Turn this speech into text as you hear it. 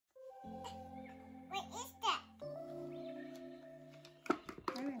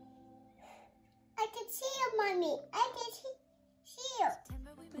Mommy, I can see you.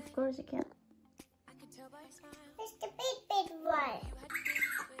 Of course you can. It's the big one.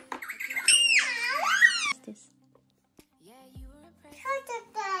 What's this?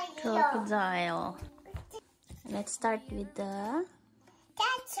 Crocodile. Crocodile. Let's start with the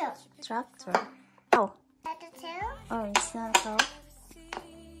tractor. Oh. Oh, it's not a cow.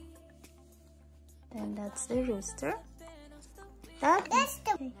 Then that's the rooster. That's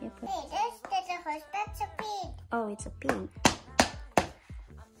the okay, pig. That's the horse. That's a pig. Oh, it's a pig.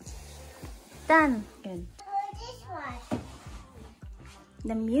 Done. Good. This one.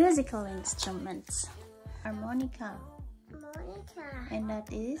 The musical instruments. Harmonica. Monica. And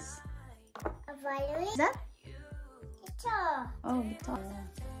that is? A violin. Is that? Guitar. Oh, guitar.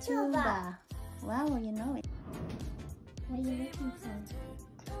 Tuba. Wow, you know it. What are you looking for?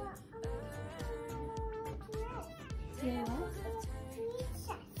 You're what?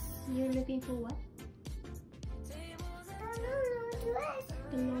 You're looking for what?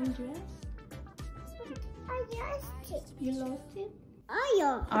 The long dress? I lost it. You lost it?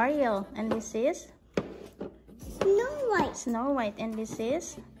 Ariel. Ariel. And this is? Snow White. Snow White. And this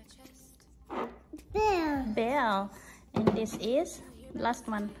is? Bear. Belle. And this is? Last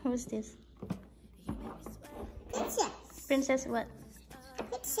one. Who's this? Princess. Princess what?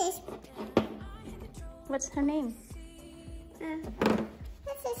 Princess. What's her name?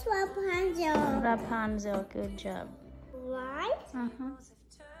 This is Rapunzel. Rapunzel. Good job. 1,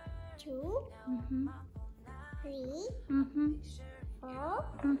 2, 3, 4,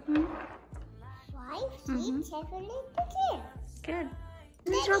 5, 6, 7, 8, 10. Good.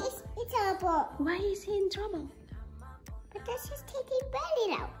 Then it's in trouble. Why is he in trouble? Because he's taking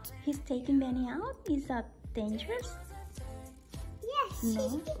Benny out. He's taking Benny out? Is that dangerous? Yes, No.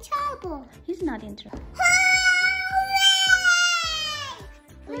 he's in trouble. He's not in trouble. Hooray!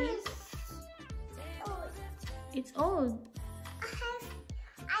 Please. Oh, It's old.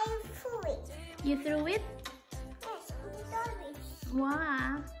 I threw it. You threw it? Yes, in the garbage.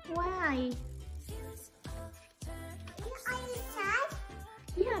 Why? Why? Are you sad?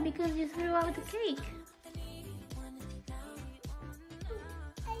 Yeah, because you threw out the cake.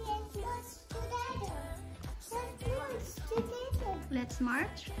 Let's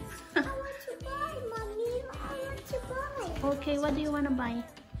march. I want to buy, Mommy. I want to buy. Okay, what do you want to buy?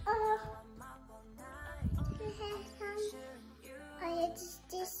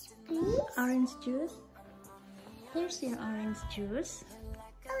 This please? Orange juice. Here's your orange juice.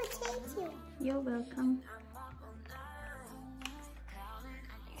 Oh, thank you. You're welcome.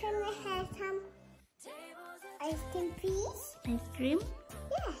 Can I have some ice cream, please? Ice cream?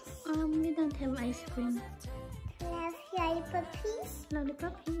 Yes. We don't have ice cream. Can I have lollipop, please?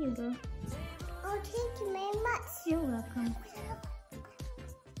 Lollipop, here you go. Oh, thank you very much. You're welcome.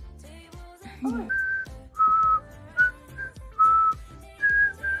 Oh.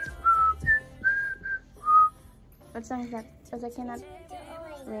 What song is that? Because I cannot.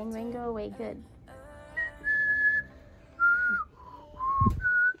 Rain, rain, go away. Good.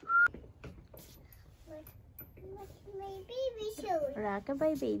 My baby shoes.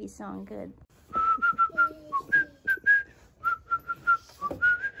 Rockabye baby song. Good.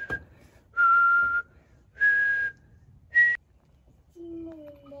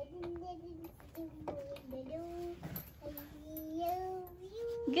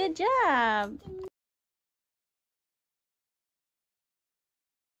 Good job.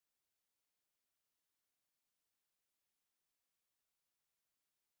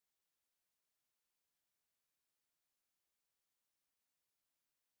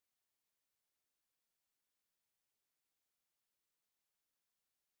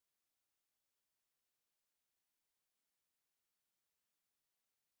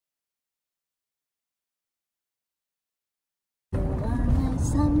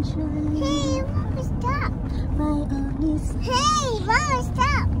 Sunshine. Hey, Mama, stop. My only Hey, Mama,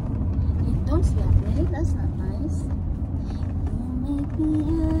 stop. Don't slap me, that's not nice. You make me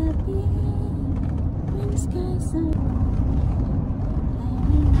happy when skies are let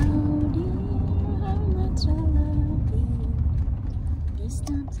me know, dear, how much I love you. Please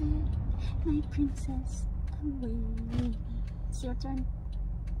don't take my princess away. It's your turn.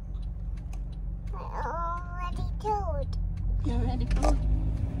 I already told. You're ready? Oh,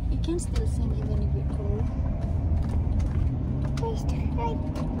 you can still sing even if you're cold. First, right.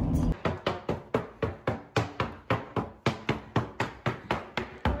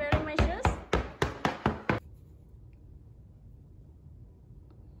 Wearing my shoes?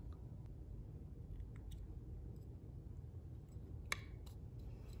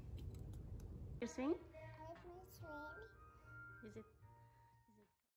 You sing? I can swim. Is it